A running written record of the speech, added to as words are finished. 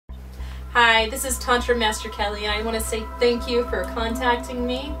Hi, this is Tantra Master Kelly, and I want to say thank you for contacting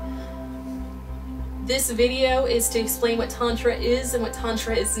me. This video is to explain what Tantra is and what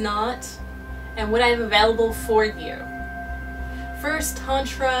Tantra is not, and what I have available for you. First,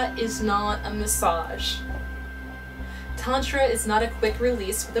 Tantra is not a massage. Tantra is not a quick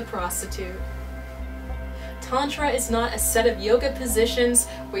release with a prostitute. Tantra is not a set of yoga positions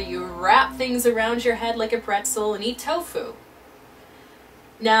where you wrap things around your head like a pretzel and eat tofu.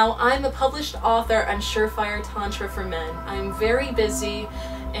 Now, I'm a published author on Surefire Tantra for Men. I'm very busy,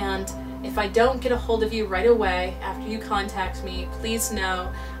 and if I don't get a hold of you right away after you contact me, please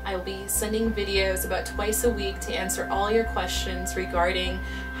know I will be sending videos about twice a week to answer all your questions regarding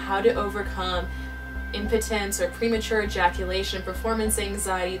how to overcome impotence or premature ejaculation, performance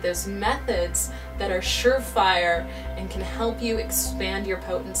anxiety, those methods that are surefire and can help you expand your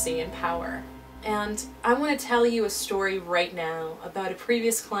potency and power. And I want to tell you a story right now about a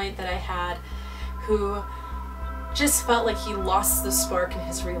previous client that I had who just felt like he lost the spark in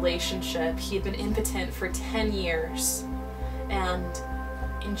his relationship. He had been impotent for 10 years. And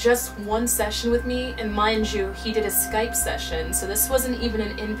in just one session with me, and mind you, he did a Skype session, so this wasn't even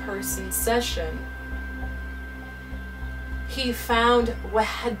an in-person session, he found what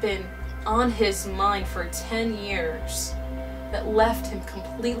had been on his mind for 10 years that left him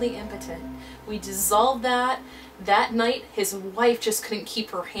completely impotent. We dissolved that. That night, his wife just couldn't keep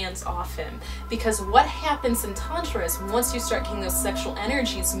her hands off him. Because what happens in Tantra is once you start getting those sexual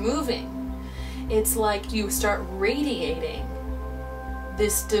energies moving, it's like you start radiating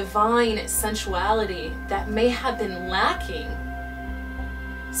this divine sensuality that may have been lacking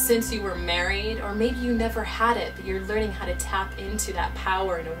since you were married, or maybe you never had it, but you're learning how to tap into that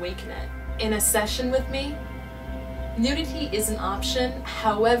power and awaken it. In a session with me, nudity is an option.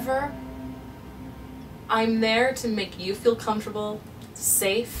 However, I'm there to make you feel comfortable,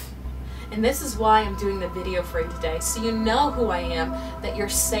 safe, and this is why I'm doing the video for you today, so you know who I am, that you're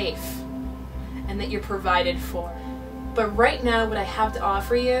safe, and that you're provided for. But right now, what I have to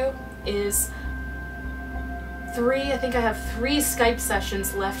offer you is I think I have 3 Skype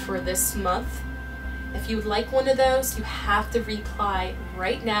sessions left for this month. If you would like one of those, you have to reply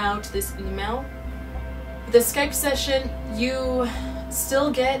right now to this email. The Skype session, you still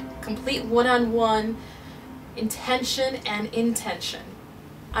get complete one-on-one intention and intention.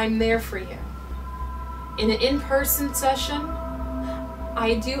 I'm there for you. In an in-person session,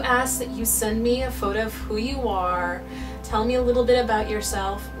 I do ask that you send me a photo of who you are, tell me a little bit about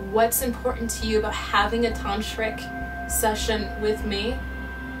yourself, what's important to you about having a tantric session with me.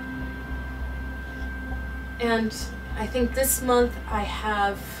 And I think this month I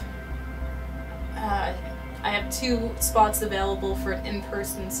have 2 spots available for an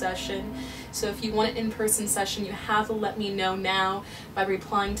in-person session. So if you want an in-person session, you have to let me know now by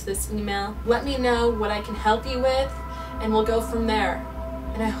replying to this email. Let me know what I can help you with, and we'll go from there.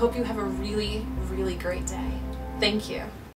 And I hope you have a really, really great day. Thank you.